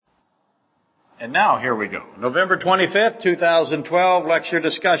And now, here we go. November 25th, 2012, lecture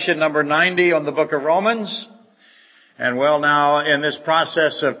discussion number 90 on the book of Romans. And well, now, in this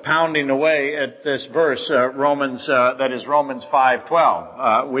process of pounding away at this verse, Romans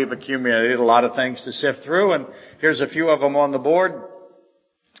 5:12, we've accumulated a lot of things to sift through, and here's a few of them on the board.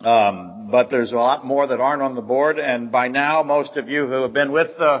 But there's a lot more that aren't on the board, and by now, most of you who have been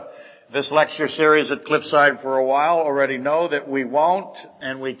with this lecture series at Cliffside for a while already know that we won't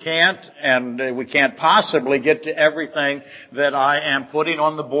and we can't possibly get to everything that I am putting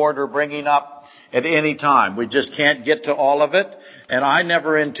on the board or bringing up at any time. We just can't get to all of it, and I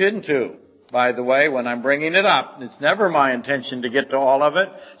never intend to. By the way, when I'm bringing it up, it's never my intention to get to all of it,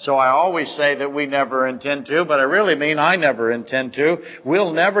 so I always say that we never intend to, but I really mean I never intend to.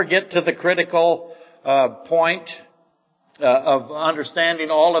 We'll never get to the critical point of understanding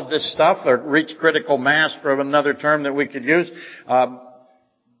all of this stuff, or reach critical mass, for another term that we could use.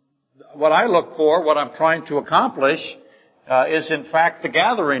 What I look for, what I'm trying to accomplish, is in fact the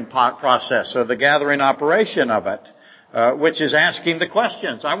gathering process, or the gathering operation of it, which is asking the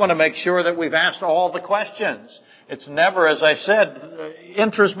questions. I want to make sure that we've asked all the questions. It's never, as I said,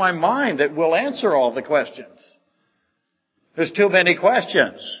 enters my mind that we'll answer all the questions. There's too many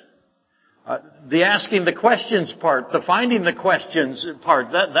questions. The asking the questions part, the finding the questions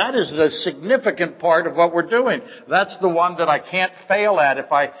part, that is the significant part of what we're doing. That's the one that I can't fail at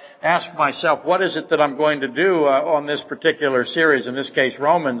if I ask myself, what is it that I'm going to do on this particular series, in this case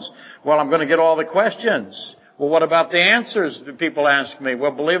Romans? Well, I'm going to get all the questions. Well, what about the answers that people ask me?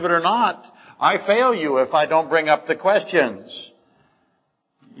 Well, believe it or not, I fail you if I don't bring up the questions.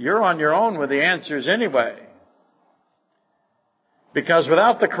 You're on your own with the answers anyway. Because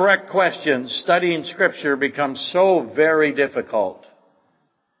without the correct questions, studying Scripture becomes so very difficult.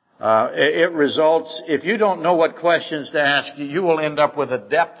 It results, if you don't know what questions to ask, you will end up with a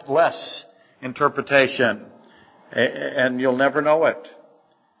depthless interpretation, and you'll never know it.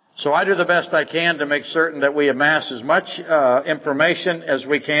 So I do the best I can to make certain that we amass as much information as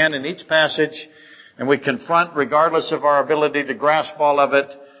we can in each passage, and we confront, regardless of our ability to grasp all of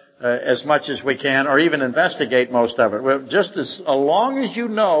it, as much as we can, or even investigate most of it. Well, just as long as you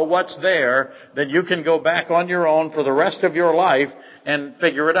know what's there, then you can go back on your own for the rest of your life and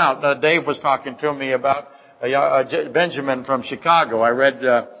figure it out. Dave was talking to me about Benjamin from Chicago. I read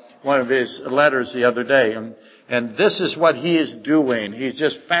one of his letters the other day, and this is what he is doing. He's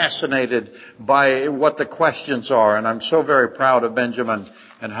just fascinated by what the questions are, and I'm so very proud of Benjamin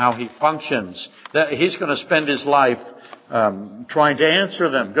and how he functions. That he's going to spend his life trying to answer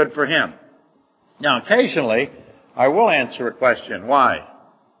them. Good for him. Now, occasionally, I will answer a question. Why?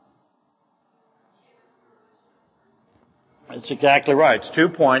 That's exactly right. It's 2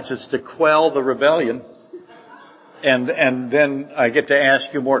 points. It's to quell the rebellion. And then I get to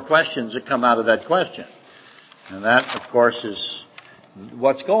ask you more questions that come out of that question. And that, of course, is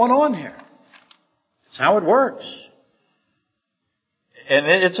what's going on here. It's how it works. And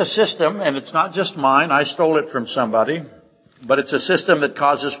it's a system, and it's not just mine. I stole it from somebody. But it's a system that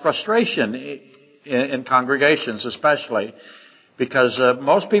causes frustration in congregations, especially, because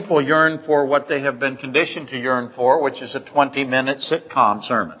most people yearn for what they have been conditioned to yearn for, which is a 20-minute sitcom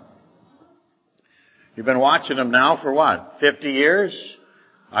sermon. You've been watching them now for what, 50 years?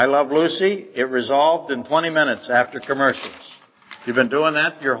 I Love Lucy, it resolved in 20 minutes after commercials. You've been doing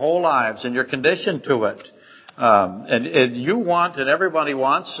that your whole lives, and you're conditioned to it. And you want, and everybody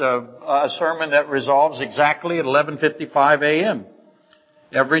wants, a sermon that resolves exactly at 11:55 a.m.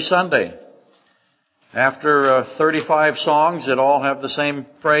 every Sunday. After 35 songs that all have the same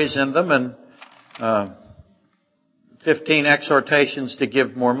phrase in them, and 15 exhortations to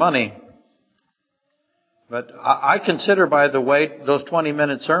give more money. But I consider, by the way, those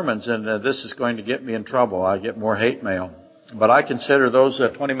 20-minute sermons, and this is going to get me in trouble. I get more hate mail. But I consider those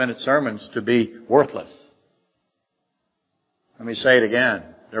 20-minute sermons to be worthless. Let me say it again.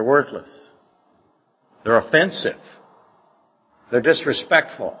 They're worthless. They're offensive. They're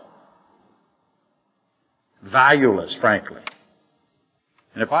disrespectful. Valueless, frankly.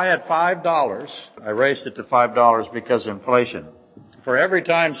 And if I had $5, I raised it to $5 because of inflation. For every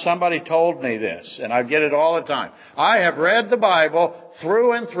time somebody told me this, and I get it all the time, I have read the Bible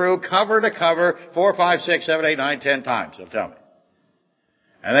through and through, cover to cover, 4, 5, 6, 7, 8, 9, 10 times, they'll tell me.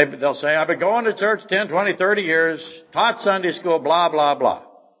 And they'll say, I've been going to church 10, 20, 30 years, taught Sunday school, blah, blah, blah.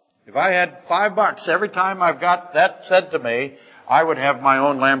 If I had $5 every time I've got that said to me, I would have my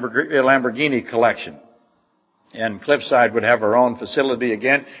own Lamborghini collection. And Cliffside would have our own facility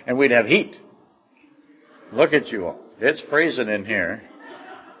again, and we'd have heat. Look at you all. It's freezing in here.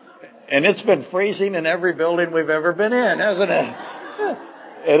 And it's been freezing in every building we've ever been in, hasn't it?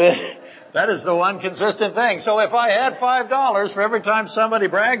 It is. That is the one consistent thing. So if I had $5 for every time somebody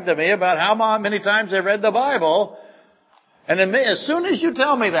bragged to me about how many times they read the Bible, and then as soon as you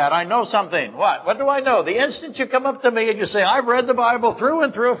tell me that, I know something. What? What do I know? The instant you come up to me and you say, I've read the Bible through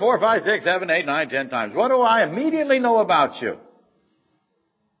and through 4, 5, 6, 7, 8, 9, 10 times. What do I immediately know about you?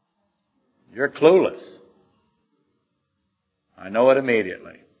 You're clueless. I know it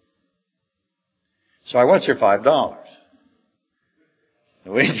immediately. So I want your $5.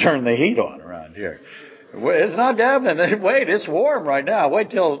 We turn the heat on around here. It's not happening. Wait, it's warm right now.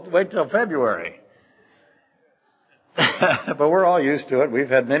 Wait till February. But we're all used to it. We've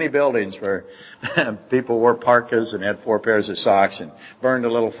had many buildings where people wore parkas and had 4 pairs of socks and burned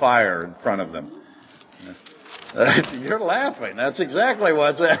a little fire in front of them. You're laughing. That's exactly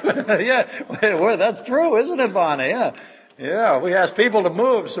what's happening. Yeah, well, that's true, isn't it, Bonnie? Yeah. Yeah, we asked people to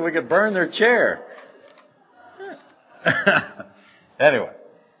move so we could burn their chair. Anyway,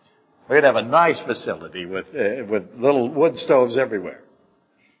 we'd have a nice facility with little wood stoves everywhere.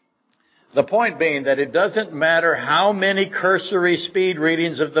 The point being that it doesn't matter how many cursory speed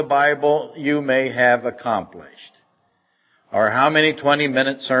readings of the Bible you may have accomplished, or how many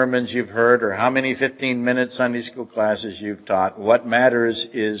 20-minute sermons you've heard, or how many 15-minute Sunday school classes you've taught. What matters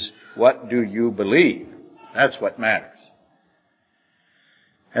is, what do you believe? That's what matters.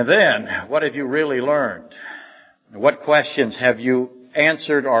 And then, what have you really learned? What questions have you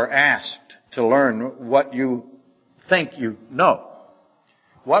answered or asked to learn what you think you know?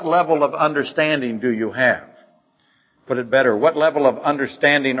 What level of understanding do you have? Put it better, what level of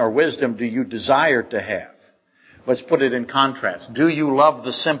understanding or wisdom do you desire to have? Let's put it in contrast. Do you love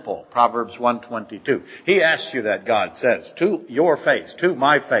the simple? Proverbs 1:22. He asks you that, God says, to your face, to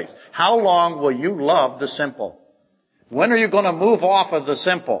my face. How long will you love the simple? When are you going to move off of the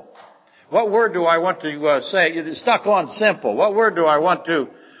simple? What word do I want to say? It is stuck on simple. What word do I want to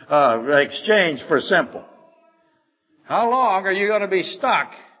exchange for simple? How long are you going to be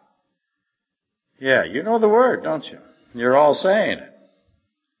stuck? Yeah, you know the word, don't you? You're all saying it.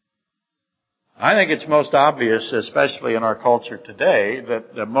 I think it's most obvious, especially in our culture today,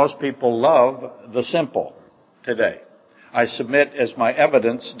 that most people love the simple today. I submit as my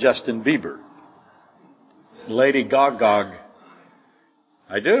evidence Justin Bieber, Lady Gaga.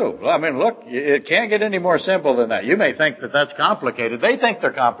 I do. I mean, look, it can't get any more simple than that. You may think that that's complicated. They think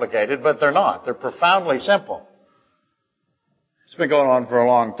they're complicated, but they're not. They're profoundly simple. It's been going on for a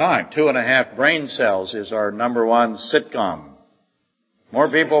long time. 2.5 Brain Cells is our #1 sitcom. More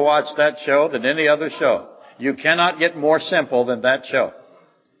people watch that show than any other show. You cannot get more simple than that show.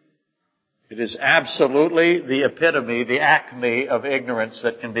 It is absolutely the epitome, the acme of ignorance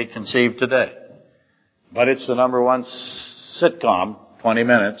that can be conceived today. But it's the #1 sitcom, 20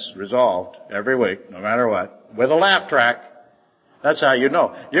 minutes, resolved, every week, no matter what, with a laugh track. That's how you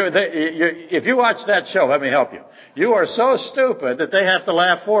know. If you watch that show, let me help you. You are so stupid that they have to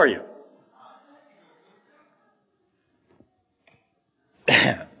laugh for you.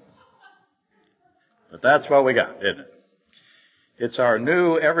 But that's what we got, isn't it? It's our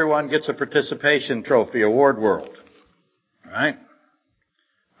new everyone gets a participation trophy award world. All right?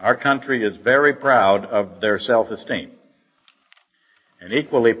 Our country is very proud of their self-esteem. And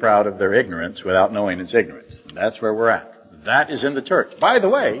equally proud of their ignorance without knowing it's ignorance. And that's where we're at. That is in the church. By the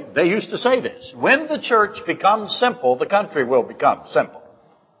way, they used to say this. When the church becomes simple, the country will become simple.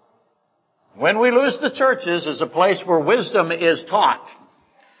 When we lose the churches as a place where wisdom is taught,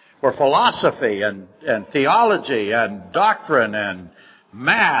 where philosophy and theology and doctrine and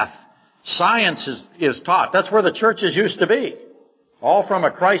math, science is taught. That's where the churches used to be. All from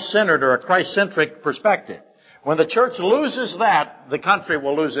a Christ-centered or a Christ-centric perspective. When the church loses that, the country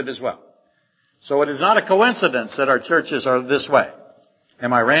will lose it as well. So it is not a coincidence that our churches are this way.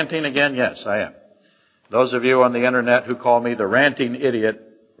 Am I ranting again? Yes, I am. Those of you on the internet who call me the ranting idiot,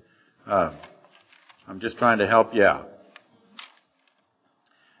 I'm just trying to help you out.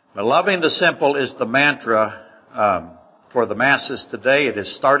 But loving the simple is the mantra for the masses today. It has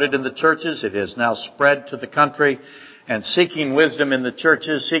started in the churches. It has now spread to the country. And seeking wisdom in the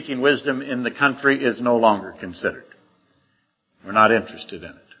churches, seeking wisdom in the country is no longer considered. We're not interested in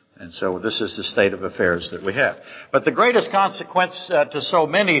it. And so this is the state of affairs that we have. But the greatest consequence to so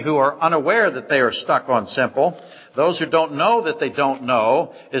many who are unaware that they are stuck on simple, those who don't know that they don't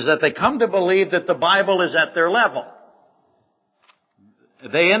know, is that they come to believe that the Bible is at their level.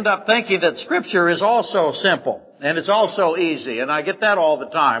 They end up thinking that Scripture is also simple, and it's also easy, and I get that all the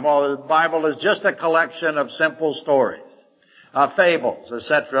time. Well, the Bible is just a collection of simple stories, fables,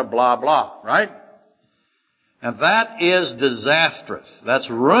 etc., blah, blah, right? And that is disastrous. That's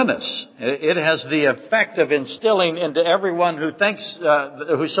ruinous. It has the effect of instilling into everyone who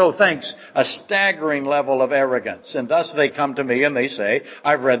so thinks, a staggering level of arrogance. And thus they come to me and they say,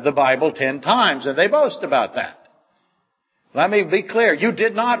 I've read the Bible 10 times, and they boast about that. Let me be clear. You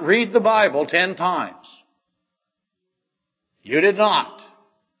did not read the Bible 10 times. You did not.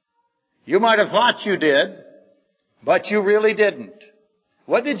 You might have thought you did, but you really didn't.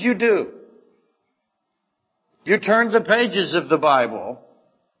 What did you do? You turned the pages of the Bible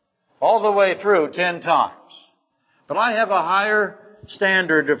all the way through 10 times. But I have a higher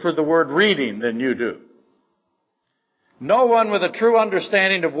standard for the word reading than you do. No one with a true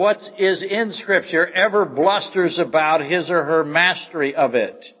understanding of what is in Scripture ever blusters about his or her mastery of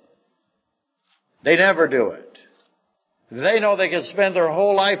it. They never do it. They know they can spend their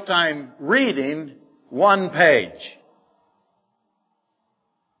whole lifetime reading one page.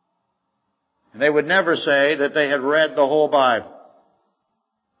 And they would never say that they had read the whole Bible.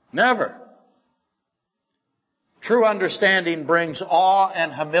 Never. True understanding brings awe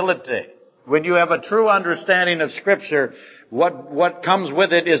and humility. When you have a true understanding of Scripture, what comes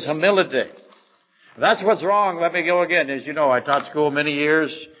with it is humility. That's what's wrong. Let me go again. As you know, I taught school many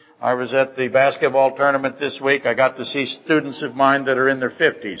years. I was at the basketball tournament this week. I got to see students of mine that are in their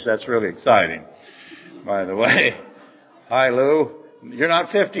 50s. That's really exciting, by the way. Hi, Lou. You're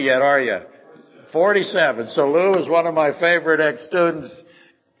not 50 yet, are you? 47. So Lou is one of my favorite ex-students.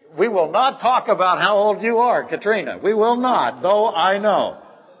 We will not talk about how old you are, Katrina. We will not, though I know.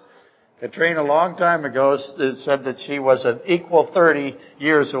 Katrina, a long time ago, said that she was an equal 30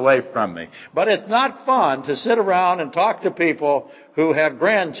 years away from me. But it's not fun to sit around and talk to people who have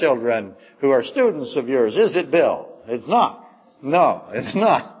grandchildren who are students of yours. Is it, Bill? It's not. No, it's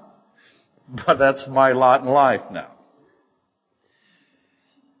not. But that's my lot in life now.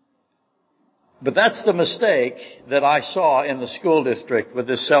 But that's the mistake that I saw in the school district with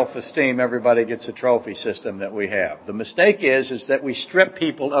this self-esteem, everybody gets a trophy system that we have. The mistake is that we strip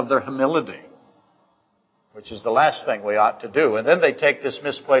people of their humility, which is the last thing we ought to do. And then they take this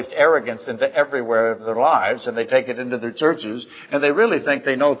misplaced arrogance into everywhere of their lives, and they take it into their churches, and they really think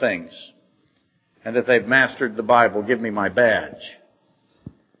they know things, and that they've mastered the Bible. Give me my badge.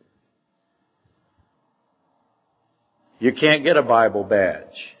 You can't get a Bible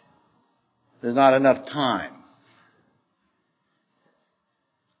badge. There's not enough time.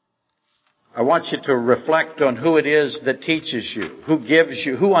 I want you to reflect on who it is that teaches you, who gives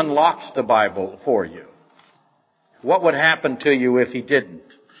you, who unlocks the Bible for you. What would happen to you if he didn't?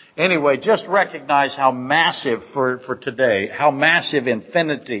 Anyway, just recognize how massive for today, how massive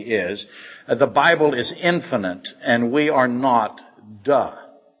infinity is. The Bible is infinite, and we are not. Duh.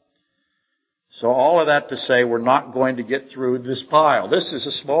 So all of that to say, we're not going to get through this pile. This is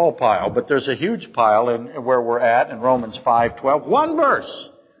a small pile, but there's a huge pile in where we're at in Romans 5:12. One verse.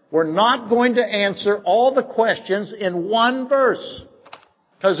 We're not going to answer all the questions in one verse,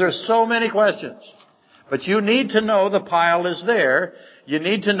 because there's so many questions. But you need to know the pile is there. You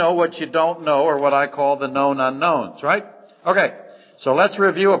need to know what you don't know, or what I call the known unknowns, right? Okay, so let's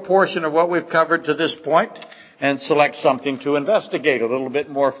review a portion of what we've covered to this point and select something to investigate a little bit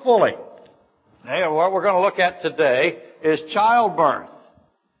more fully. Hey, what we're going to look at today is childbirth.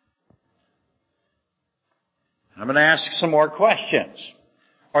 I'm going to ask some more questions.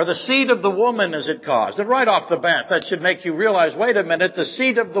 Or the seed of the woman is it caused? And right off the bat, that should make you realize, wait a minute, the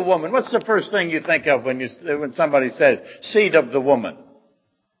seed of the woman. What's the first thing you think of when somebody says, seed of the woman?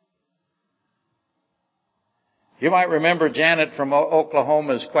 You might remember Janet from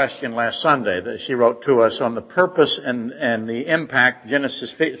Oklahoma's question last Sunday that she wrote to us on the purpose and the impact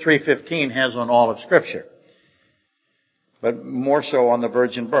Genesis 3:15 has on all of Scripture. But more so on the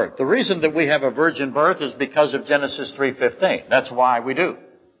virgin birth. The reason that we have a virgin birth is because of Genesis 3:15. That's why we do.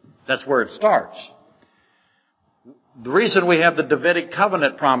 That's where it starts. The reason we have the Davidic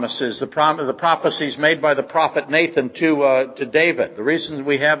covenant promises, the prophecies made by the prophet Nathan to David, the reason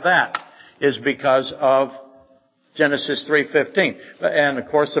we have that is because of Genesis 3:15. And, of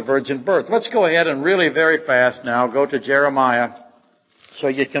course, the virgin birth. Let's go ahead and really very fast now go to Jeremiah so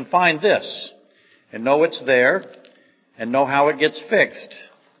you can find this and know it's there and know how it gets fixed,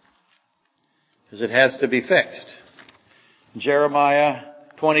 because it has to be fixed. Jeremiah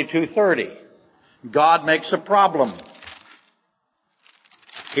 22:30. God makes a problem.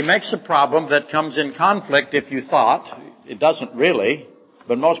 He makes a problem that comes in conflict if you thought. It doesn't really,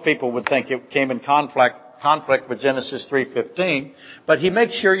 but most people would think it came in conflict with Genesis 3:15, but he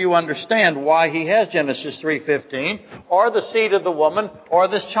makes sure you understand why he has Genesis 3:15, or the seed of the woman, or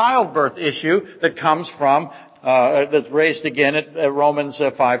this childbirth issue that comes from, that's raised again at Romans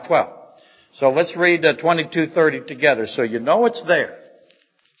 5:12. So let's read 22:30 together so you know it's there.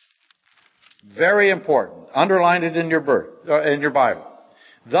 Very important. Underline it in your Bible.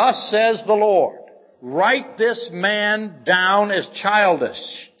 Thus says the Lord, write this man down as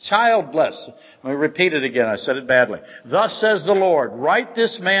childless. Let me repeat it again. I said it badly. Thus says the Lord, write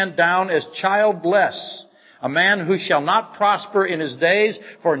this man down as childless, a man who shall not prosper in his days,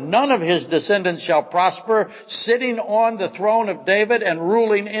 for none of his descendants shall prosper, sitting on the throne of David and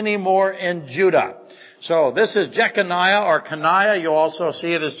ruling any more in Judah. So this is Jeconiah or Coniah. You'll also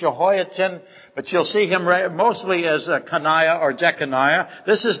see it as Jehoiachin, but you'll see him mostly as Coniah or Jeconiah.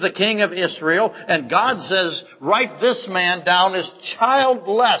 This is the king of Israel, and God says, write this man down as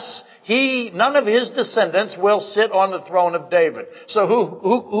childless. None of his descendants will sit on the throne of David. So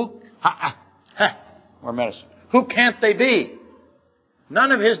who can't they be?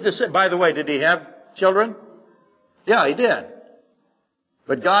 None of his descendants. By the way, did he have children? Yeah, he did.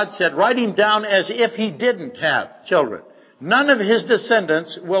 But God said, write him down as if he didn't have children. None of his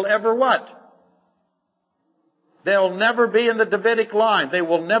descendants will ever what? They'll never be in the Davidic line. They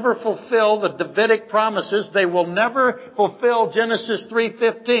will never fulfill the Davidic promises. They will never fulfill Genesis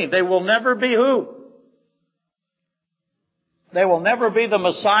 3:15. They will never be who? They will never be the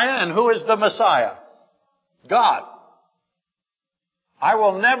Messiah. And who is the Messiah? God. I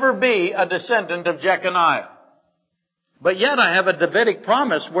will never be a descendant of Jeconiah. But yet I have a Davidic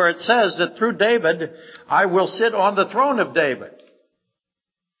promise where it says that through David, I will sit on the throne of David.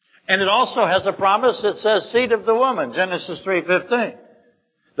 And it also has a promise that says seed of the woman, Genesis 3:15.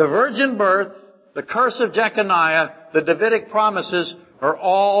 The virgin birth, the curse of Jeconiah, the Davidic promises are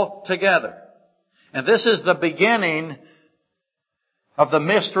all together. And this is the beginning of the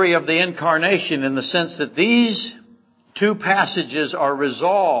mystery of the incarnation in the sense that these two passages are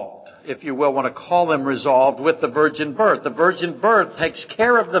resolved, if you will want to call them resolved, with the virgin birth. The virgin birth takes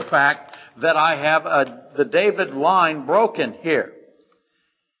care of the fact that I have the David line broken here.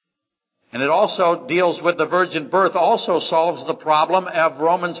 And it also deals with the virgin birth, also solves the problem of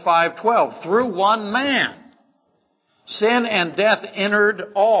Romans 5:12. Through one man, sin and death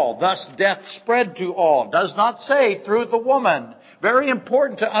entered all. Thus death spread to all. Does not say through the woman. Very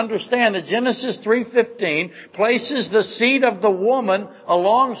important to understand that Genesis 3:15 places the seed of the woman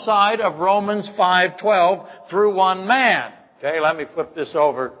alongside of Romans 5:12 through one man. Okay, let me flip this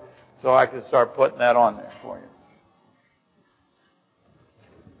over so I can start putting that on there for you.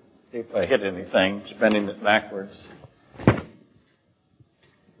 See if I hit anything, spinning it backwards.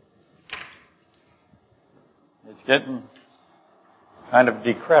 It's getting kind of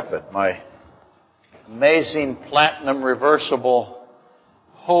decrepit. My amazing platinum reversible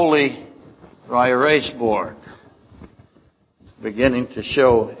holy dry erase board beginning to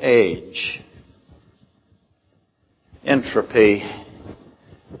show age. Entropy,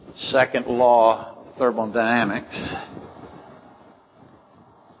 second law of thermodynamics.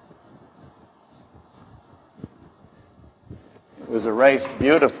 It was erased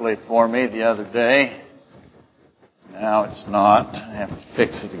beautifully for me the other day. Now it's not. I have to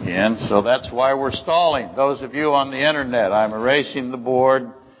fix it again. So that's why we're stalling. Those of you on the internet, I'm erasing the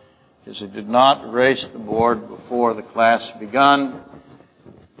board because I did not erase the board before the class begun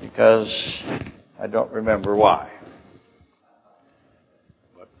because I don't remember why.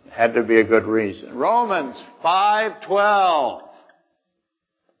 But it had to be a good reason. Romans 5:12.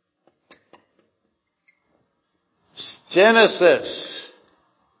 Genesis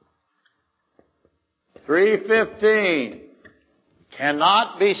 3:15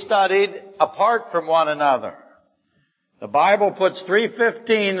 cannot be studied apart from one another. The Bible puts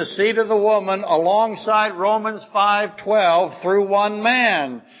 3:15, the seed of the woman, alongside Romans 5:12 through one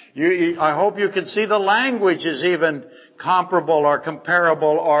man. I hope you can see the language is even comparable or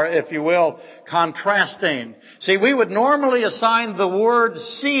comparable or, if you will, contrasting. See, we would normally assign the word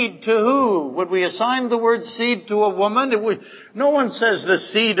seed to who? Would we assign the word seed to a woman? No one says the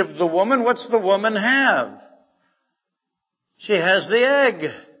seed of the woman. What's the woman have? She has the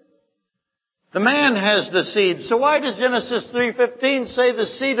egg. The man has the seed. So why does Genesis 3:15 say the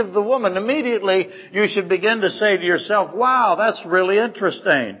seed of the woman? Immediately you should begin to say to yourself, wow, that's really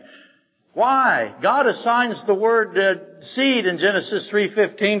interesting. Why? God assigns the word seed in Genesis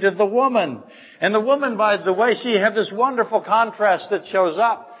 3:15 to the woman. And the woman, by the way, see, you have this wonderful contrast that shows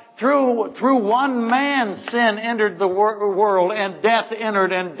up. Through one man sin entered the world, and death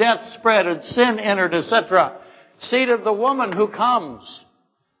entered, and death spread, and sin entered, etc. Seed of the woman who comes.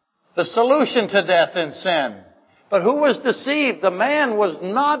 The solution to death and sin. But who was deceived? The man was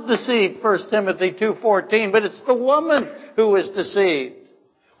not deceived, 1 Timothy 2:14, but it's the woman who was deceived.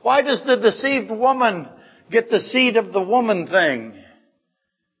 Why does the deceived woman get the seed of the woman thing?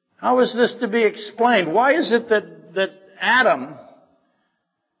 How is this to be explained? Why is it that Adam,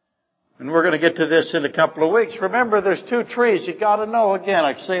 and we're going to get to this in a couple of weeks. Remember, there's two trees. You got to know, again,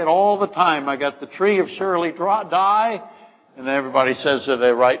 I say it all the time. I got the tree of surely die, and then everybody says that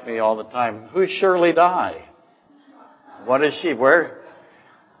they write me all the time. Who's Shirley Die? What is she? Where?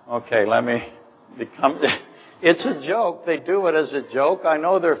 Okay, let me become... It's a joke. They do it as a joke. I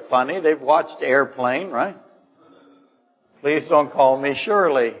know they're funny. They've watched Airplane, right? Please don't call me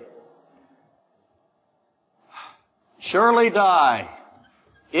Shirley. Surely die.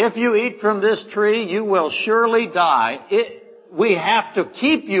 If you eat from this tree, you will surely die. We have to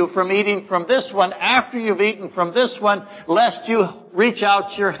keep you from eating from this one after you've eaten from this one, lest you reach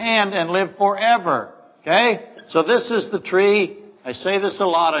out your hand and live forever. Okay? So this is the tree. I say this a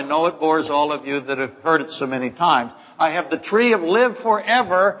lot. I know it bores all of you that have heard it so many times. I have the tree of live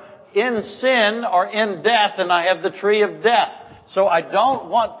forever in sin or in death, and I have the tree of death. So I don't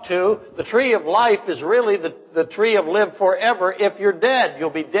want to. The tree of life is really the tree of live forever. If you're dead, you'll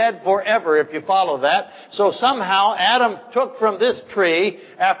be dead forever if you follow that. So somehow Adam took from this tree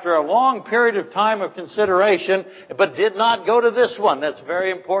after a long period of time of consideration, but did not go to this one. That's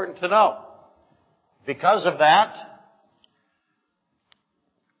very important to know. Because of that,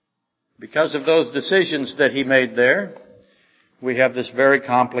 because of those decisions that he made there, we have this very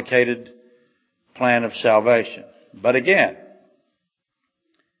complicated plan of salvation. But again,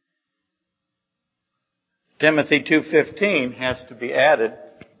 Timothy 2:15 has to be added.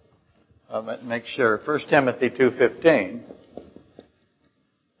 Make sure. 1 Timothy 2:15.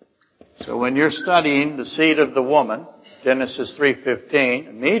 So when you're studying the seed of the woman, Genesis 3:15,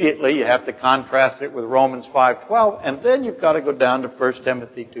 immediately you have to contrast it with Romans 5:12, and then you've got to go down to 1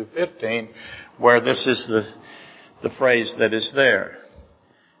 Timothy 2:15, where this is the phrase that is there.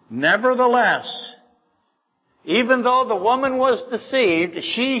 Nevertheless, even though the woman was deceived,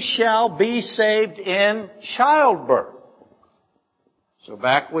 she shall be saved in childbirth. So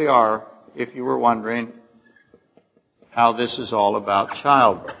back we are, if you were wondering how this is all about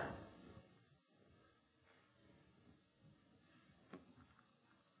childbirth.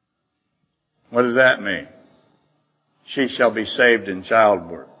 What does that mean? She shall be saved in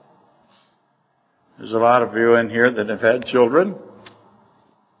childbirth. There's a lot of you in here that have had children.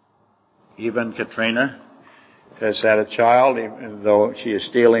 Even Katrina has had a child, even though she is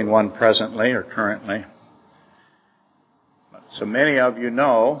stealing one presently or currently. So many of you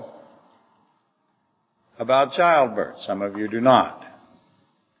know about childbirth. Some of you do not.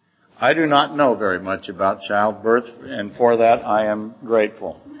 I do not know very much about childbirth, and for that I am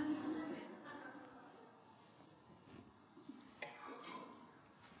grateful.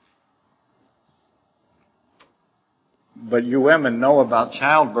 But you women know about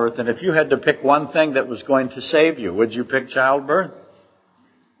childbirth, and if you had to pick one thing that was going to save you, would you pick childbirth?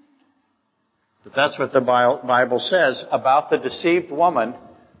 But that's what the Bible says about the deceived woman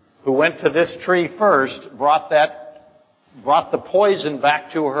who went to this tree first, brought the poison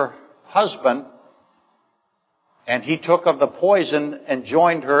back to her husband, and he took of the poison and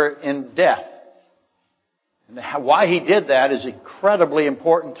joined her in death. And why he did that is incredibly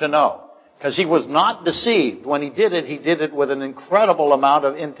important to know. Because he was not deceived. When he did it with an incredible amount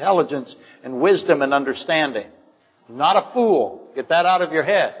of intelligence and wisdom and understanding. Not a fool. Get that out of your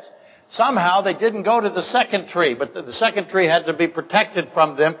heads. Somehow they didn't go to the second tree, but the second tree had to be protected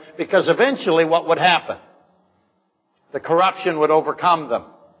from them because eventually what would happen? The corruption would overcome them.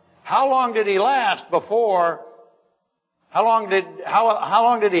 How long did he last before? How long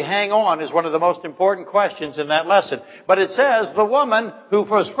did he hang on is one of the most important questions in that lesson. But it says the woman who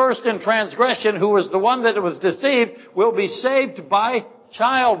was first in transgression, who was the one that was deceived, will be saved by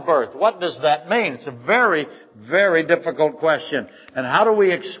childbirth. What does that mean? It's a very, very difficult question. And how do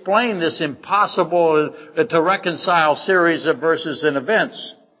we explain this impossible to reconcile series of verses and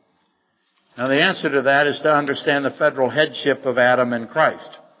events? Now the answer to that is to understand the federal headship of Adam and Christ.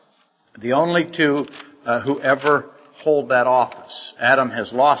 The only two who ever hold that office. Adam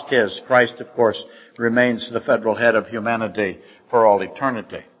has lost his. Christ, of course, remains the federal head of humanity for all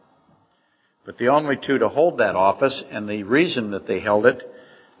eternity. But the only two to hold that office, and the reason that they held it,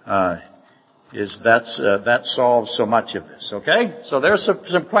 is that solves so much of this. Okay? So there's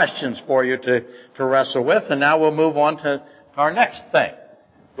some questions for you to wrestle with, and now we'll move on to our next thing,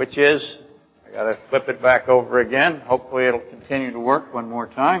 which is, I gotta flip it back over again. Hopefully it'll continue to work one more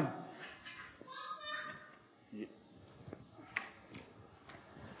time.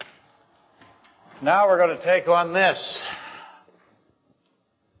 Now we're going to take on this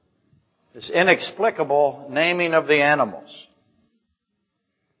inexplicable naming of the animals.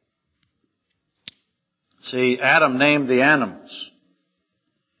 See, Adam named the animals.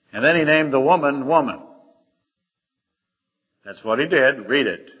 And then he named the woman, woman. That's what he did. Read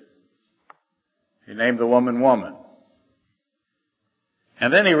it. He named the woman, woman.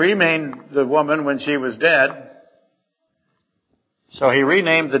 And then he renamed the woman when she was dead. So he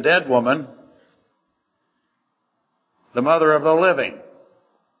renamed the dead woman the mother of the living.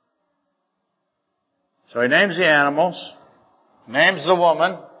 So he names the animals, names the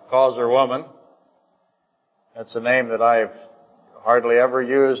woman, calls her woman. That's a name that I've hardly ever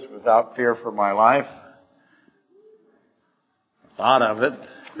used without fear for my life. Thought of it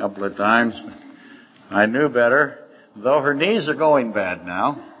a couple of times. I knew better, though her knees are going bad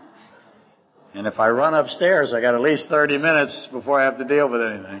now. And if I run upstairs, I got at least 30 minutes before I have to deal with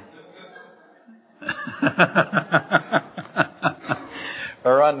anything.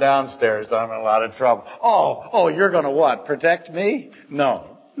 Or run downstairs, I'm in a lot of trouble. Oh, you're going to what? Protect me?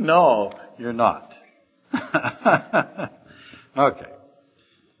 No, you're not. Okay.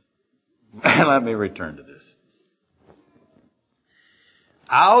 Let me return to this.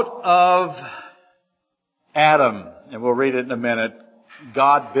 Out of Adam, and we'll read it in a minute,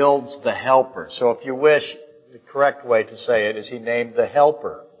 God builds the helper. So if you wish, the correct way to say it is he named the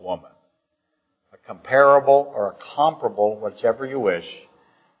helper woman. A comparable or a comparable, whichever you wish,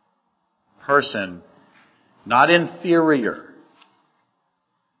 person, not inferior.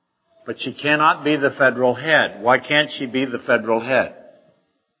 But she cannot be the federal head. Why can't she be the federal head?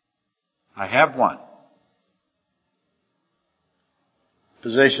 I have one.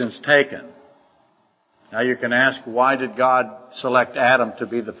 Positions taken. Now you can ask, why did God select Adam to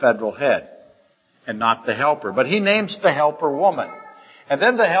be the federal head and not the helper? But he names the helper woman. And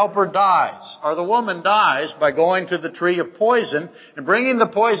then the helper dies, or the woman dies by going to the tree of poison and bringing the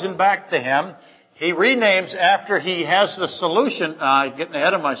poison back to him. He renames after he has the solution, getting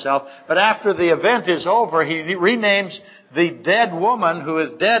ahead of myself, but after the event is over, he renames the dead woman who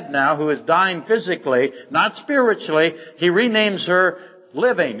is dead now, who is dying physically, not spiritually. He renames her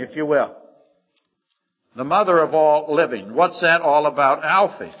living, if you will. The mother of all living. What's that all about?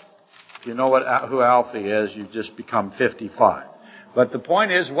 Alfie. If you know who Alfie is, you've just become 55. But the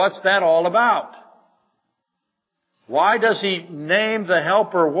point is, what's that all about? Why does he name the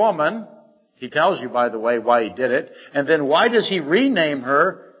helper woman? He tells you, by the way, why he did it. And then why does he rename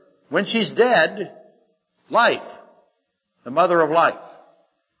her, when she's dead, life? The mother of life.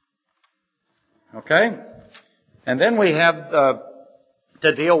 Okay? And then we have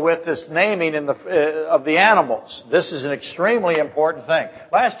to deal with this naming of the animals. This is an extremely important thing.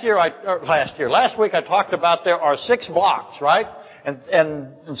 Last week I talked about there are 6 blocks, right?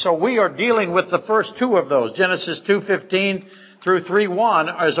 And so we are dealing with the first 2 of those. Genesis 2:15 through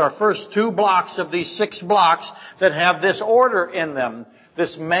 3:1 is our first 2 blocks of these 6 blocks that have this order in them.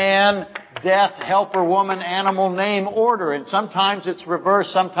 This man, death, helper, woman, animal, name order. And sometimes it's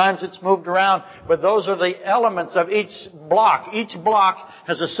reversed, sometimes it's moved around. But those are the elements of each block. Each block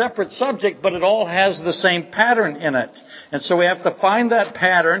has a separate subject, but it all has the same pattern in it. And so we have to find that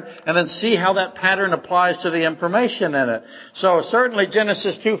pattern and then see how that pattern applies to the information in it. So certainly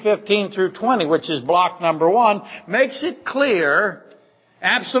Genesis 2:15 through 20, which is block number 1, makes it clear,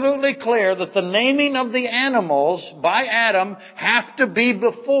 absolutely clear, that the naming of the animals by Adam have to be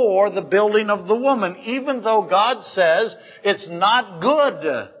before the building of the woman, even though God says it's not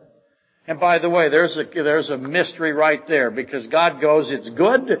good. And by the way, there's a mystery right there, because God goes, it's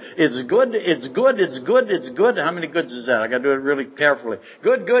good, it's good, it's good, it's good, it's good. How many goods is that? I got to do it really carefully.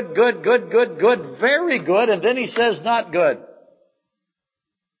 Good, good, good, good, good, good, very good. And then he says not good.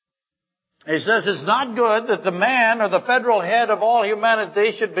 He says it's not good that the man or the federal head of all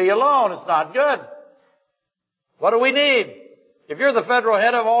humanity should be alone. It's not good. What do we need? If you're the federal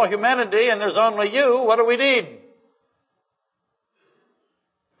head of all humanity and there's only you, what do we need?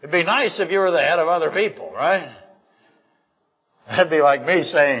 It'd be nice if you were the head of other people, right? That'd be like me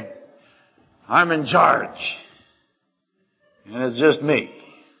saying, I'm in charge. And it's just me.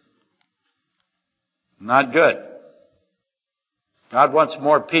 Not good. God wants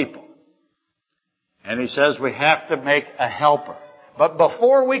more people. And he says we have to make a helper. But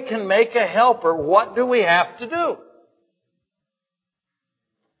before we can make a helper, what do we have to do?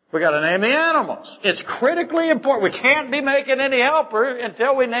 We got to name the animals. It's critically important. We can't be making any helper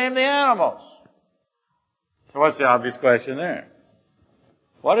until we name the animals. So what's the obvious question there?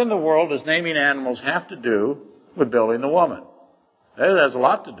 What in the world does naming animals have to do with building the woman? It has a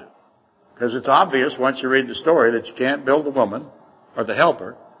lot to do. Because it's obvious once you read the story that you can't build the woman or the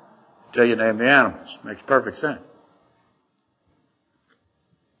helper until you name the animals. Makes perfect sense.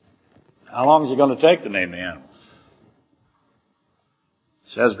 How long is it going to take to name the animals?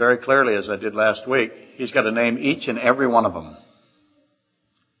 It says very clearly, as I did last week, he's got to name each and every one of them.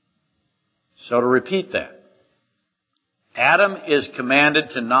 So to repeat that, Adam is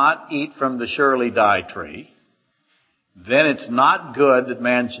commanded to not eat from the surely die tree. Then it's not good that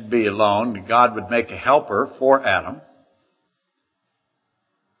man should be alone. God would make a helper for Adam.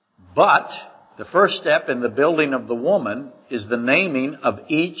 But the first step in the building of the woman is the naming of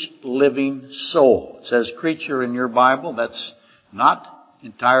each living soul. It says creature in your Bible. That's not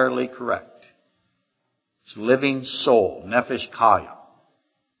entirely correct. It's living soul, nephesh kaya.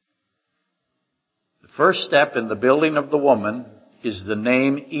 The first step in the building of the woman is to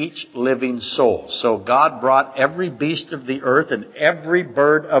name each living soul. So God brought every beast of the earth and every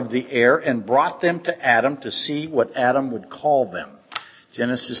bird of the air and brought them to Adam to see what Adam would call them.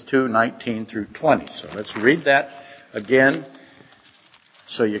 Genesis 2:19 through 20. So let's read that again.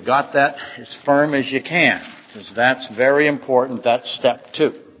 So you got that as firm as you can, because that's very important. That's step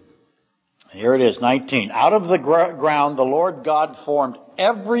 2. Here it is, 19. Out of the ground the Lord God formed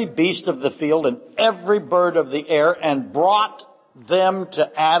every beast of the field and every bird of the air and brought them to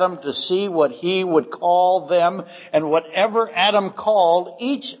Adam to see what he would call them. And whatever Adam called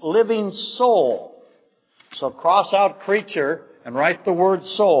each living soul. So cross out creature and write the word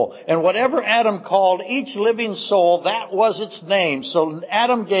soul. And whatever Adam called each living soul, that was its name. So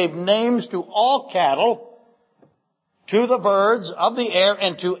Adam gave names to all cattle, to the birds of the air,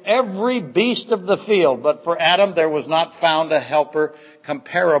 and to every beast of the field. But for Adam there was not found a helper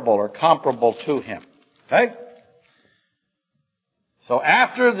comparable or comparable to him. Okay? So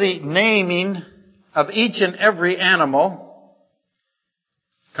after the naming of each and every animal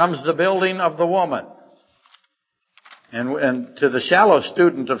comes the building of the woman. And to the shallow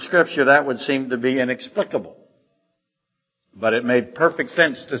student of Scripture, that would seem to be inexplicable. But it made perfect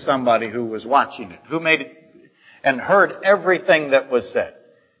sense to somebody who was watching it, who made it and heard everything that was said.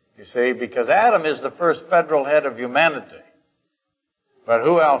 You see, because Adam is the first federal head of humanity. But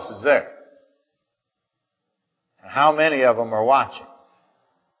who else is there? And how many of them are watching?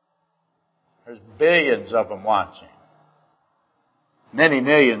 There's billions of them watching. Many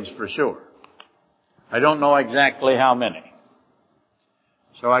millions for sure. I don't know exactly how many.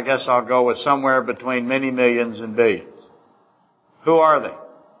 So I guess I'll go with somewhere between many millions and billions. Who are they?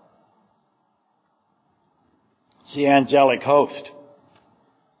 It's the angelic host.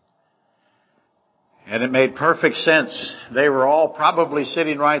 And it made perfect sense. They were all probably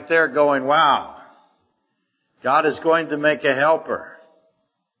sitting right there going, wow, God is going to make a helper.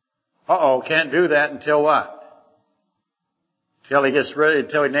 Can't do that until what? Till he gets ready,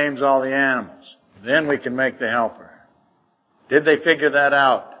 till he names all the animals. Then we can make the helper. Did they figure that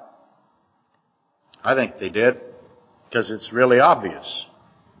out? I think they did, because it's really obvious.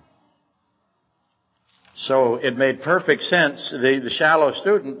 So it made perfect sense. The shallow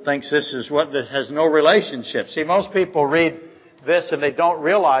student thinks this is what that has no relationship. See, most people read this and they don't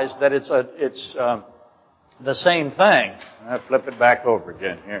realize that it's the same thing. I'll flip it back over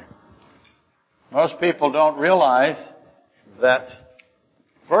again here. Most people don't realize that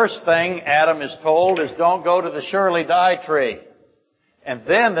first thing Adam is told is don't go to the surely die tree. And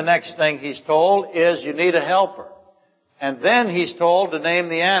then the next thing he's told is you need a helper. And then he's told to name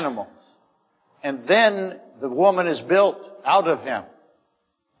the animals. And then the woman is built out of him.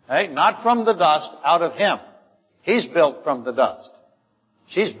 Hey, not from the dust, out of him. He's built from the dust.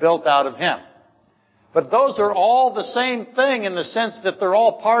 She's built out of him. But those are all the same thing in the sense that they're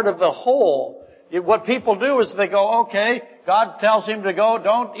all part of the whole. What people do is they go, okay, God tells him to go,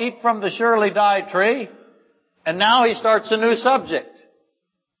 don't eat from the surely die tree. And now he starts a new subject.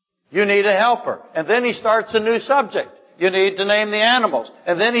 You need a helper. And then he starts a new subject. You need to name the animals.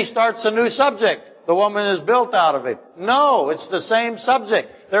 And then he starts a new subject. The woman is built out of it. No, it's the same subject.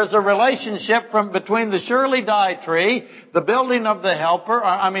 There's a relationship between the surely die tree, the building of the helper,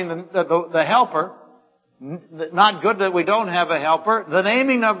 the helper. Not good that we don't have a helper. The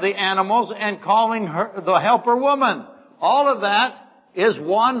naming of the animals and calling her the helper woman. All of that is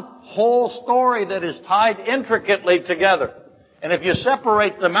one whole story that is tied intricately together. And if you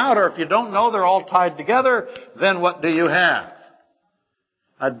separate them out, or if you don't know they're all tied together, then what do you have?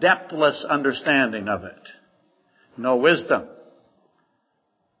 A depthless understanding of it. No wisdom.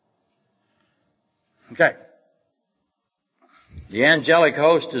 Okay. The angelic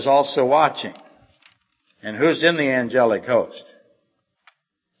host is also watching. And who's in the angelic host?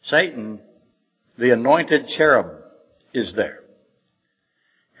 Satan, the anointed cherub, is there.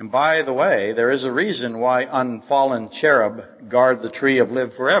 And by the way, there is a reason why unfallen cherub guard the tree of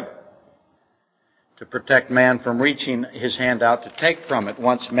life forever. To protect man from reaching his hand out to take from it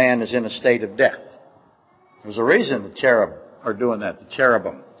once man is in a state of death. There's a reason the cherub are doing that, the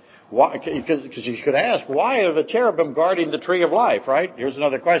cherubim. Why? Because you could ask, why are the cherubim guarding the tree of life, right? Here's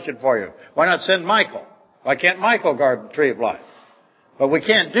another question for you. Why not send Michael? Why can't Michael guard the tree of life? But we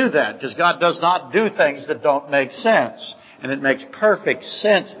can't do that because God does not do things that don't make sense. And it makes perfect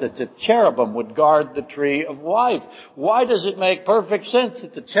sense that the cherubim would guard the tree of life. Why does it make perfect sense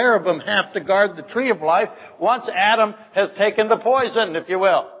that the cherubim have to guard the tree of life once Adam has taken the poison, if you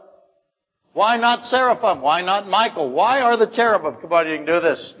will? Why not seraphim? Why not Michael? Why are the cherubim? Come on, you can do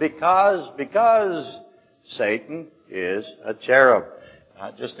this. Because Satan is a cherub.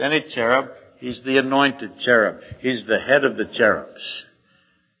 Not just any cherub. He's the anointed cherub. He's the head of the cherubs.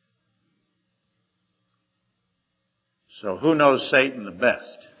 So who knows Satan the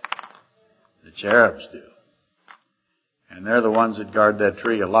best? The cherubs do. And they're the ones that guard that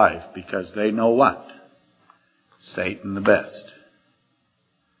tree of life because they know what? Satan the best.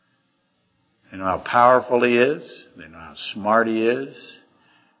 They know how powerful he is. They know how smart he is.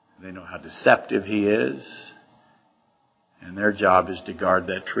 They know how deceptive he is. And their job is to guard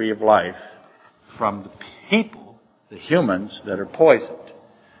that tree of life from the people, the humans that are poisoned.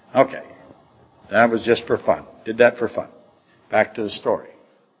 Okay. That was just for fun. Did that for fun. Back to the story.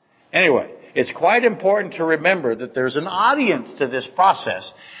 Anyway, it's quite important to remember that there's an audience to this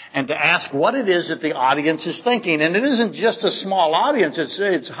process and to ask what it is that the audience is thinking. And it isn't just a small audience.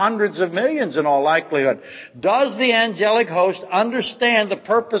 It's hundreds of millions in all likelihood. Does the angelic host understand the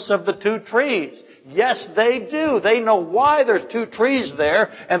purpose of the two trees? Yes, they do. They know why there's two trees there,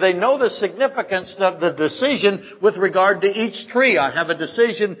 and they know the significance of the decision with regard to each tree. I have a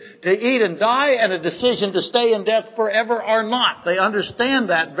decision to eat and die and a decision to stay in death forever or not. They understand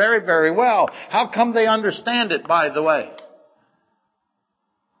that very, very well. How come they understand it, by the way?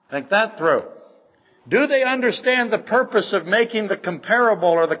 Think that through. Do they understand the purpose of making the comparable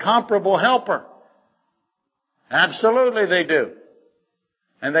or the comparable helper? Absolutely they do.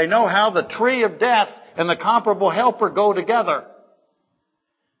 And they know how the tree of death and the comparable helper go together.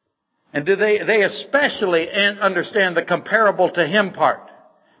 And do they especially understand the comparable to him part?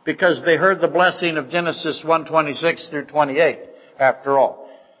 Because they heard the blessing of Genesis 1:26 through 28, after all.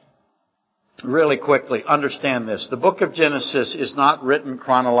 Really quickly, understand this. The book of Genesis is not written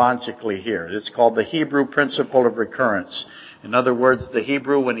chronologically here. It's called the Hebrew principle of recurrence. In other words, the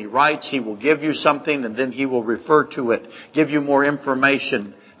Hebrew, when he writes, he will give you something and then he will refer to it, give you more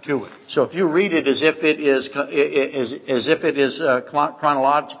information to it. So if you read it as if it is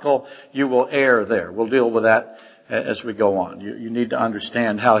chronological, you will err there. We'll deal with that as we go on. You need to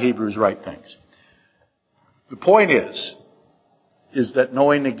understand how Hebrews write things. The point is that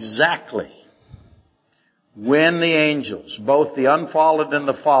knowing exactly when the angels, both the unfallen and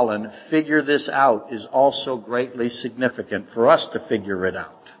the fallen, figure this out is also greatly significant for us to figure it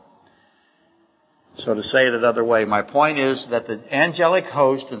out. So to say it another way, my point is that the angelic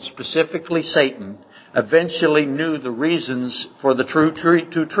host, and specifically Satan, eventually knew the reasons for the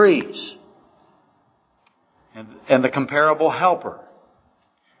two trees and the comparable helper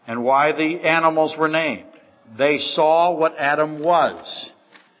and why the animals were named. They saw what Adam was,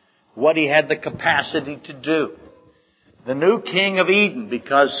 what he had the capacity to do. The new king of Eden,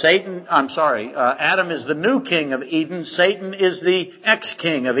 because Adam is the new king of Eden, Satan is the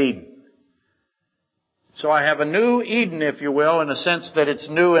ex-king of Eden. So I have a new Eden, if you will, in a sense that it's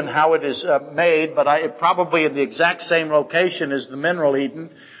new in how it is made, but probably in the exact same location as the mineral Eden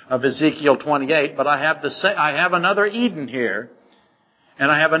of Ezekiel 28. But I have another Eden here,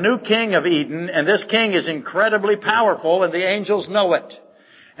 and I have a new king of Eden, and this king is incredibly powerful, and the angels know it.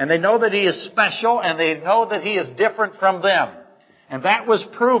 And they know that he is special, and they know that he is different from them. And that was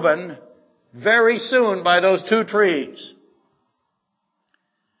proven very soon by those two trees.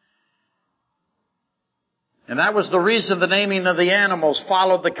 And that was the reason the naming of the animals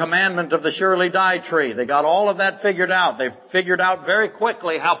followed the commandment of the surely die tree. They got all of that figured out. They figured out very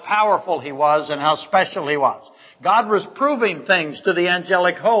quickly how powerful he was and how special he was. God was proving things to the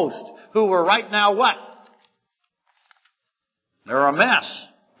angelic host, who were right now what? They're a mess.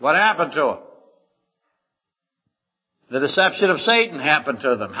 What happened to them? The deception of Satan happened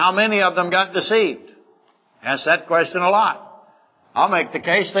to them. How many of them got deceived? Ask that question a lot. I'll make the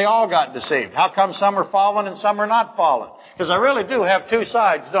case they all got deceived. How come some are fallen and some are not fallen? Because I really do have two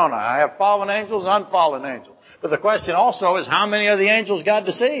sides, don't I? I have fallen angels and unfallen angels. But the question also is, how many of the angels got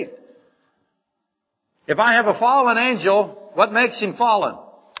deceived? If I have a fallen angel, what makes him fallen?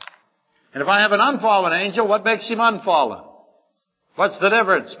 And if I have an unfallen angel, what makes him unfallen? What's the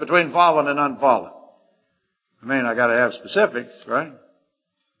difference between fallen and unfallen? I got to have specifics, right?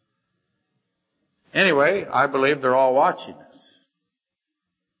 Anyway, I believe they're all watching us.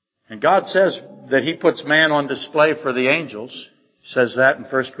 And God says that he puts man on display for the angels. Says that in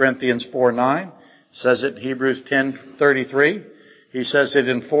 1 Corinthians 4:9. Says it in Hebrews 10:33. He says it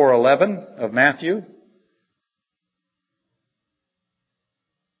in 4:11 of Matthew.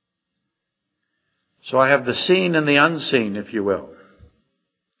 So I have the seen and the unseen, if you will.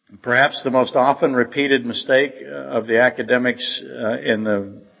 Perhaps the most often repeated mistake of the academics in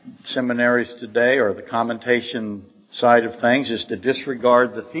the seminaries today, or the commentation side of things, is to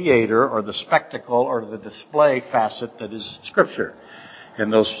disregard the theater or the spectacle or the display facet that is Scripture in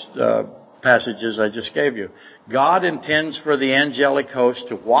those passages I just gave you. God intends for the angelic host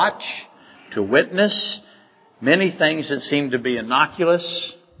to watch, to witness many things that seem to be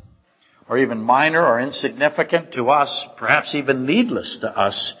innocuous or even minor or insignificant to us, perhaps even needless to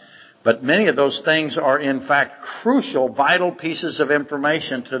us. But many of those things are in fact crucial, vital pieces of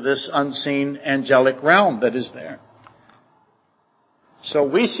information to this unseen angelic realm that is there. So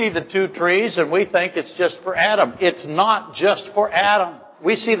we see the two trees and we think it's just for Adam. It's not just for Adam.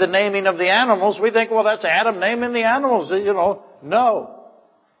 We see the naming of the animals. We think, well, that's Adam naming the animals. No.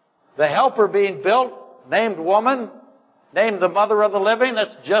 The helper being built, named woman, named the mother of the living,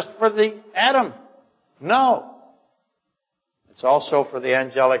 that's just for the Adam. No. It's also for the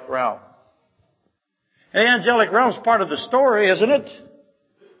angelic realm. And the angelic realm is part of the story, isn't it?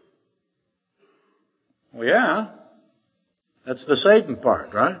 Well, yeah. That's the Satan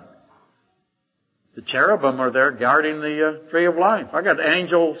part, right? The cherubim are there guarding the tree of life. I got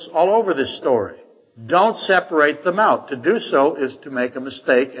angels all over this story. Don't separate them out. To do so is to make a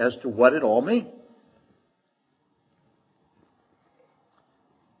mistake as to what it all means.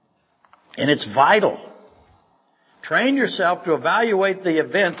 And it's vital. Train yourself to evaluate the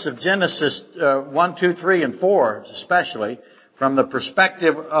events of Genesis 1, 2, 3, and 4, especially, from the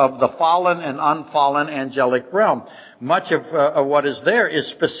perspective of the fallen and unfallen angelic realm. Much of what is there is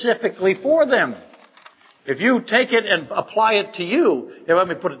specifically for them. If you take it and apply it to you, let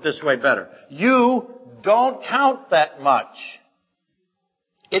me put it this way better. You don't count that much.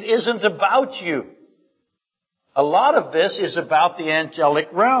 It isn't about you. A lot of this is about the angelic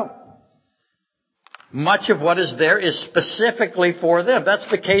realm. Much of what is there is specifically for them. That's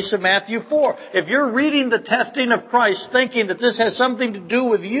the case of Matthew 4. If you're reading the testing of Christ thinking that this has something to do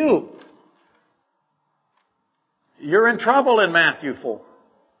with you, you're in trouble in Matthew 4.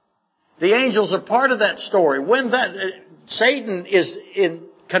 The angels are part of that story. When Satan is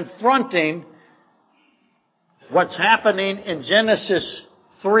confronting what's happening in Genesis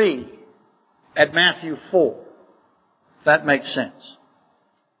 3 at Matthew 4, that makes sense.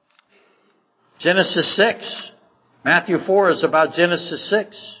 Genesis 6. Matthew 4 is about Genesis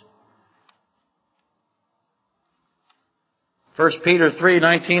 6. 1 Peter 3,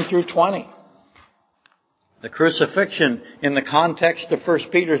 19 through 20. The crucifixion in the context of 1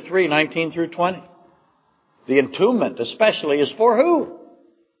 Peter 3, 19 through 20. The entombment especially is for who?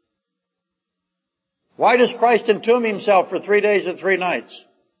 Why does Christ entomb himself for 3 days and 3 nights?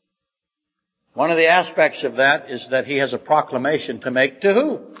 One of the aspects of that is that he has a proclamation to make to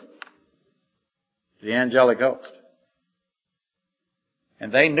who? The angelic host.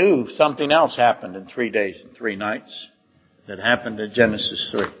 And they knew something else happened in 3 days and 3 nights that happened in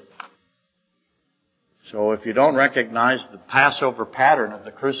Genesis 3. So if you don't recognize the Passover pattern of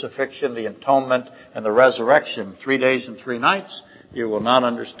the crucifixion, the atonement, and the resurrection, 3 days and 3 nights, you will not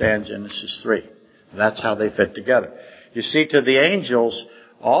understand Genesis 3. That's how they fit together. You see, to the angels,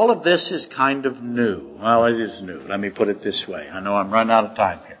 all of this is kind of new. Well, it is new. Let me put it this way. I know I'm running out of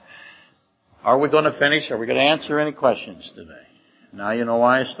time here. Are we going to finish? Are we going to answer any questions today? Now you know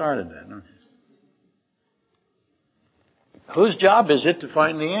why I started that, don't you? Whose job is it to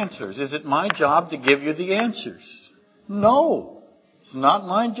find the answers? Is it my job to give you the answers? No. It's not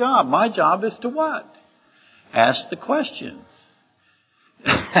my job. My job is to what? Ask the questions.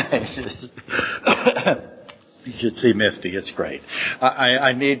 You should see Misty. It's great.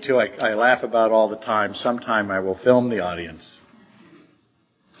 I need to. I laugh about all the time. Sometime I will film the audience.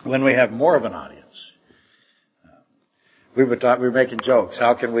 When we have more of an audience. We were making jokes.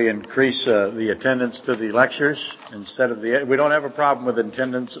 How can we increase the attendance to the lectures instead of we don't have a problem with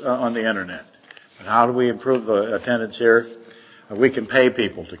attendance on the internet. But how do we improve the attendance here? We can pay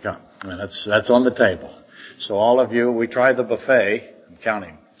people to come. I mean, that's on the table. So all of you, we tried the buffet. I'm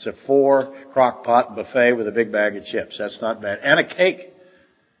counting. It's a 4 crock pot buffet with a big bag of chips. That's not bad. And a cake.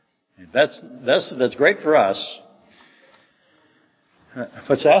 That's great for us.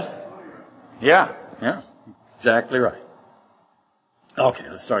 What's that? Yeah. Exactly right. Okay,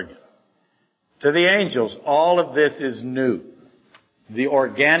 let's start again. To the angels, all of this is new. The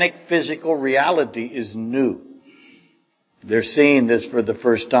organic, physical reality is new. They're seeing this for the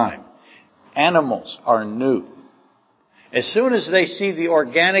first time. Animals are new. As soon as they see the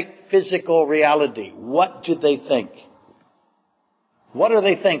organic, physical reality, what do they think? What are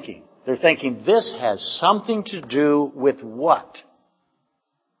they thinking? They're thinking this has something to do with what?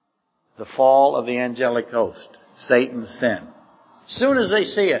 The fall of the angelic host, Satan's sin. As soon as they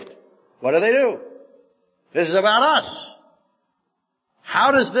see it, what do? This is about us.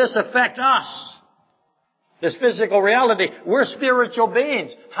 How does this affect us? This physical reality. We're spiritual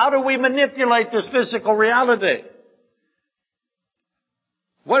beings. How do we manipulate this physical reality?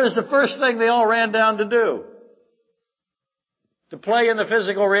 What is the first thing they all ran down to do? To play in the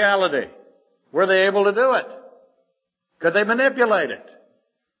physical reality. Were they able to do it? Could they manipulate it?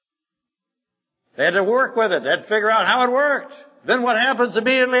 They had to work with it. They had to figure out how it worked. Then what happens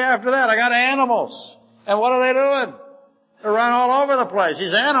immediately after that? I got animals. And what are they doing? They run all over the place.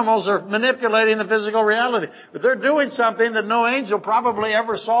 These animals are manipulating the physical reality. But they're doing something that no angel probably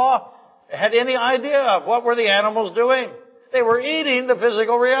ever saw, had any idea of. What were the animals doing? They were eating the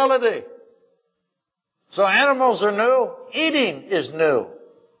physical reality. So animals are new. Eating is new.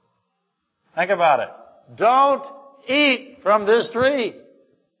 Think about it. Don't eat from this tree.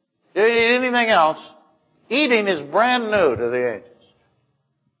 You don't eat anything else. Eating is brand new to the angels.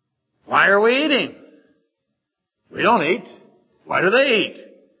 Why are we eating? We don't eat. Why do they eat?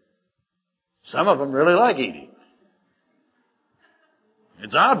 Some of them really like eating.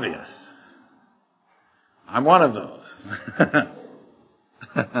 It's obvious. I'm one of those.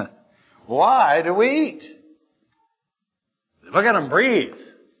 Why do we eat? Look at them breathe.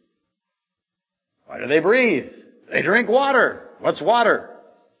 Why do they breathe? They drink water. What's water?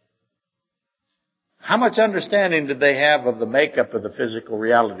 How much understanding did they have of the makeup of the physical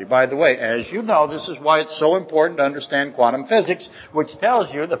reality? By the way, as you know, this is why it's so important to understand quantum physics, which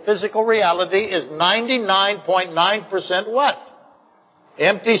tells you the physical reality is 99.9% what?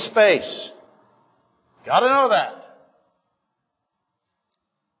 Empty space. Got to know that.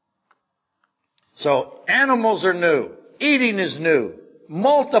 So animals are new. Eating is new.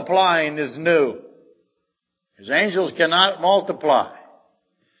 Multiplying is new. Because angels cannot multiply.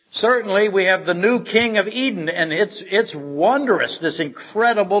 Certainly we have the new king of Eden, and it's wondrous. This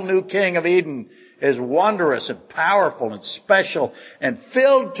incredible new king of Eden is wondrous and powerful and special and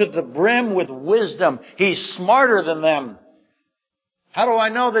filled to the brim with wisdom. He's smarter than them. How do I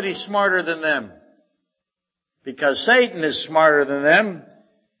know that he's smarter than them? Because Satan is smarter than them,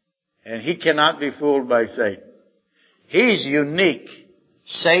 and he cannot be fooled by Satan. He's unique.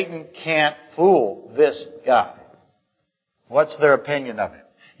 Satan can't fool this guy. What's their opinion of him?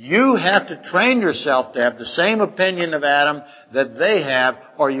 You have to train yourself to have the same opinion of Adam that they have,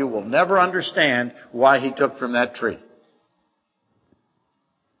 or you will never understand why he took from that tree.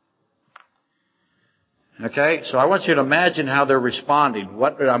 Okay? So I want you to imagine how they're responding.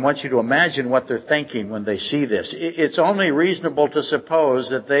 I want you to imagine what they're thinking when they see this. It's only reasonable to suppose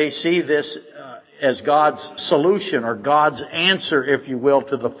that they see this as God's solution or God's answer, if you will,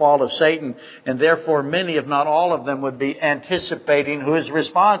 to the fall of Satan. And therefore many, if not all of them, would be anticipating his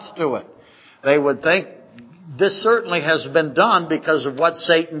response to it. They would think, this certainly has been done because of what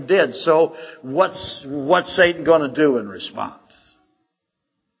Satan did. So what's Satan going to do in response?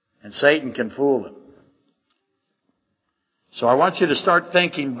 And Satan can fool them. So I want you to start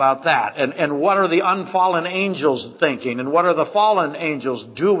thinking about that. And what are the unfallen angels thinking? And what are the fallen angels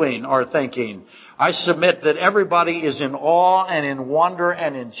doing or thinking? I submit that everybody is in awe and in wonder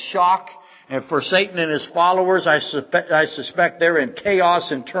and in shock. And for Satan and his followers, I suspect they're in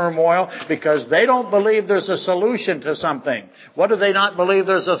chaos and turmoil because they don't believe there's a solution to something. What do they not believe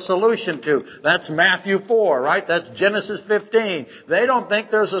there's a solution to? That's Matthew 4, right? That's Genesis 15. They don't think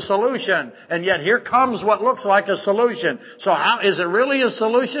there's a solution. And yet here comes what looks like a solution. So how is it really a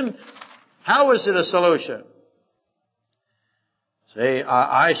solution? How is it a solution? See,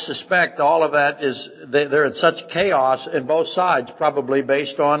 I suspect all of that is, they're in such chaos in both sides, probably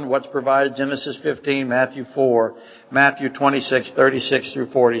based on what's provided Genesis 15, Matthew 4, Matthew 26, 36 through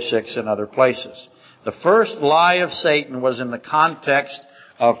 46, and other places. The first lie of Satan was in the context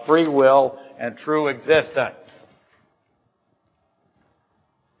of free will and true existence.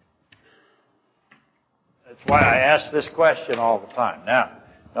 That's why I ask this question all the time. Now,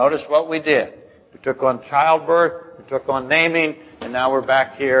 notice what we did. We took on childbirth, we took on naming, and now we're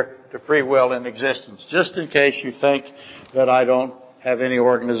back here to free will and existence. Just in case you think that I don't have any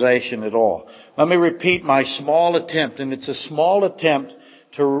organization at all. Let me repeat my small attempt, and it's a small attempt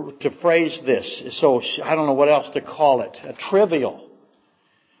to phrase this. So I don't know what else to call it. A trivial.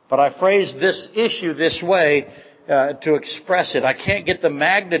 But I phrase this issue this way to express it. I can't get the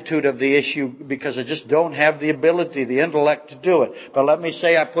magnitude of the issue because I just don't have the ability, the intellect to do it. But let me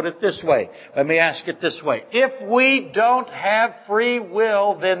say, I put it this way. Let me ask it this way. If we don't have free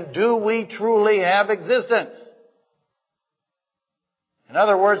will, then do we truly have existence? In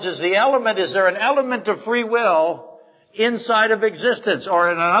other words, is there an element of free will inside of existence?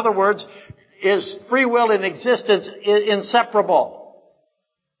 Or in other words, is free will and existence inseparable?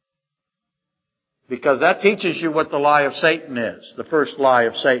 Because that teaches you what the lie of Satan is. The first lie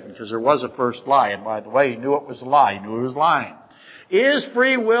of Satan. Because there was a first lie. And by the way, he knew it was a lie. He knew he was lying. Is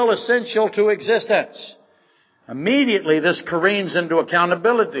free will essential to existence? Immediately this careens into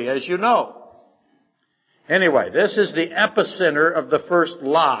accountability, as you know. Anyway, this is the epicenter of the first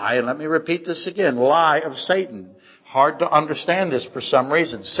lie. And let me repeat this again. Lie of Satan. Hard to understand this for some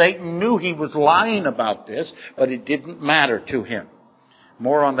reason. Satan knew he was lying about this, but it didn't matter to him.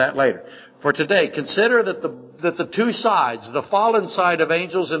 More on that later. For today, consider that the two sides, the fallen side of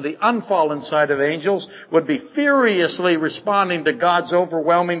angels and the unfallen side of angels, would be furiously responding to God's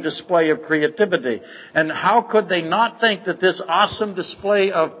overwhelming display of creativity. And how could they not think that this awesome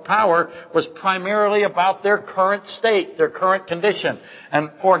display of power was primarily about their current state, their current condition? An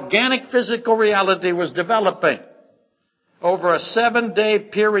organic physical reality was developing over a 7-day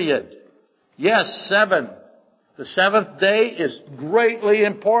period. Yes, 7. The 7th day is greatly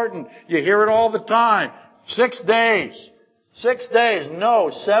important. You hear it all the time. 6 days. 6 days.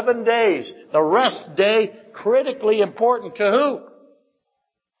 No, 7 days. The rest day, critically important to who?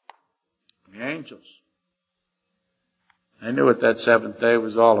 The angels. They knew what that 7th day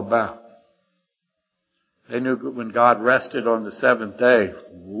was all about. They knew when God rested on the 7th day,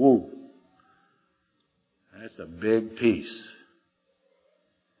 woo, that's a big piece.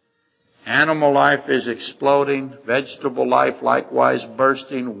 Animal life is exploding. Vegetable life likewise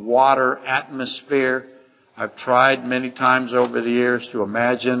bursting. Water, atmosphere. I've tried many times over the years to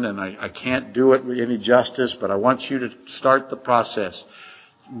imagine, and I can't do it with any justice, but I want you to start the process.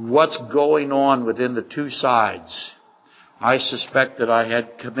 What's going on within the two sides? I suspect that I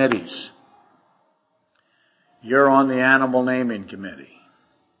had committees. You're on the animal naming committee.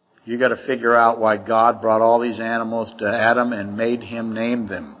 You got to figure out why God brought all these animals to Adam and made him name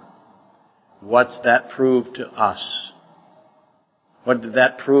them. What's that prove to us? What did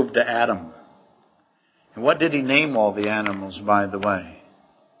that prove to Adam? And what did he name all the animals, by the way?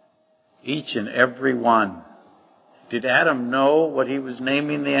 Each and every one. Did Adam know what he was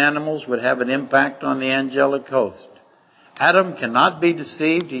naming the animals would have an impact on the angelic host? Adam cannot be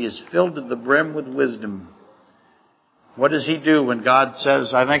deceived. He is filled to the brim with wisdom. What does he do when God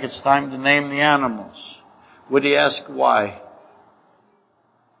says, I think it's time to name the animals? Would he ask why?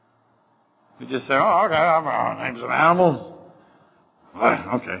 You just say, oh, okay, I'll name some animals.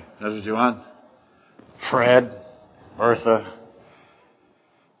 Okay, that's what you want? Fred, Bertha,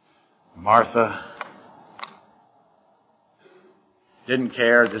 Martha. Didn't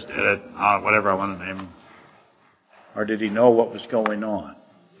care, just did it. Whatever I want to name them. Or did he know what was going on?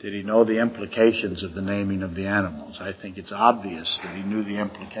 Did he know the implications of the naming of the animals? I think it's obvious that he knew the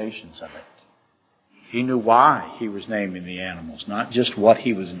implications of it. He knew why he was naming the animals, not just what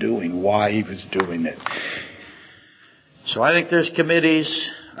he was doing, why he was doing it. So I think there's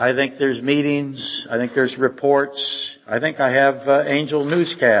committees. I think there's meetings. I think there's reports. I think I have angel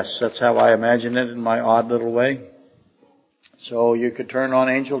newscasts. That's how I imagine it in my odd little way. So you could turn on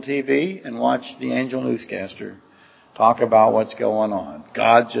Angel TV and watch the angel newscaster talk about what's going on.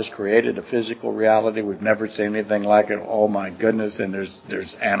 God just created a physical reality. We've never seen anything like it. Oh my goodness. And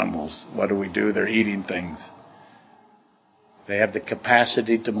there's animals. What do? They're eating things. They have the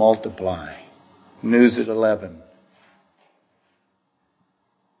capacity to multiply. News at 11.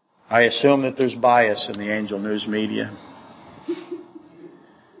 I assume that there's bias in the angel news media.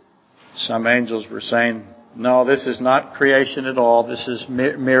 Some angels were saying, no, this is not creation at all. This is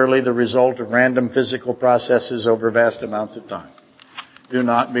merely the result of random physical processes over vast amounts of time. Do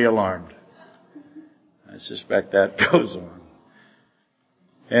not be alarmed. I suspect that goes on.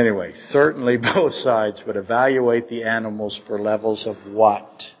 Anyway, certainly both sides would evaluate the animals for levels of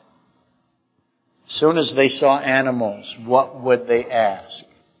what? As soon as they saw animals, what would they ask?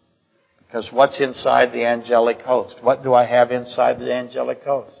 Because what's inside the angelic host? What do I have inside the angelic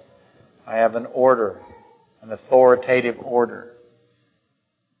host? I have an order. An authoritative order.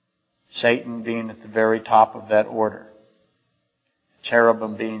 Satan being at the very top of that order.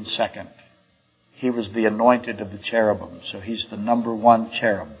 Cherubim being second. He was the anointed of the cherubim, so he's the number one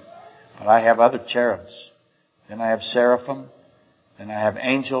cherub. But I have other cherubs. Then I have seraphim. Then I have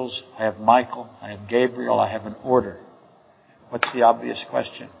angels. I have Michael. I have Gabriel. I have an order. What's the obvious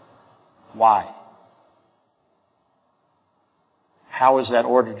question? Why? How is that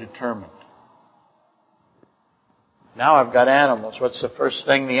order determined? Now I've got animals. What's the first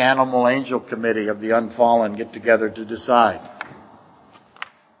thing the Animal Angel Committee of the Unfallen get together to decide?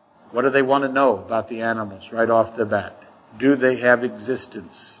 What do they want to know about the animals right off the bat? Do they have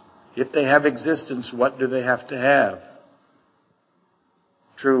existence? If they have existence, what do they have to have?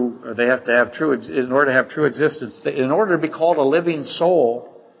 They have to have true, in order to have true existence, in order to be called a living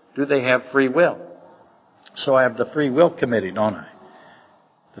soul, do they have free will? So I have the free will committee, don't I?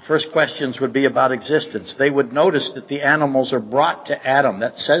 The first questions would be about existence. They would notice that the animals are brought to Adam.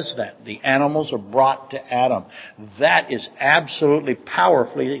 That says that. The animals are brought to Adam. That is absolutely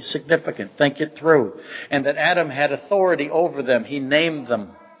powerfully significant. Think it through. And that Adam had authority over them. He named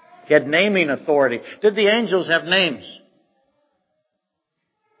them. He had naming authority. Did the angels have names?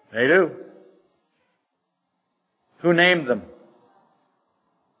 They do. Who named them?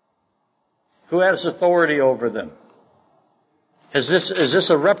 Who has authority over them? Is this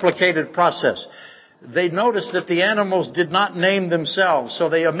a replicated process? They notice that the animals did not name themselves, so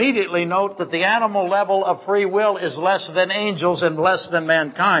they immediately note that the animal level of free will is less than angels and less than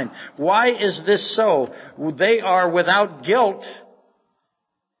mankind. Why is this so? They are without guilt,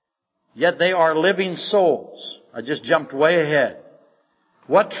 yet they are living souls. I just jumped way ahead.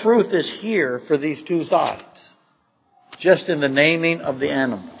 What truth is here for these two sides? Just in the naming of the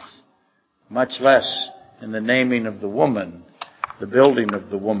animals, much less in the naming of the woman, the building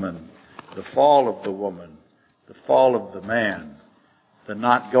of the woman, the fall of the woman, the fall of the man, the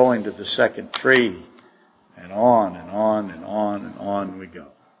not going to the second tree, and on and on and on and on we go.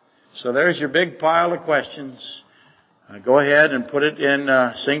 So there's your big pile of questions. Go ahead and put it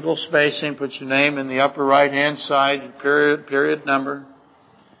in single spacing. Put your name in the upper right-hand side, your period number,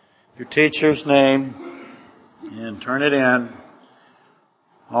 your teacher's name, and turn it in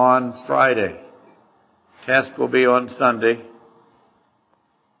on Friday. Test will be on Sunday.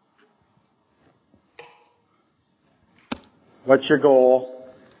 What's your goal?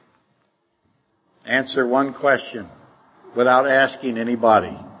 Answer one question without asking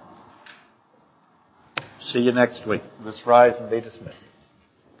anybody. See you next week. Let's rise and be dismissed.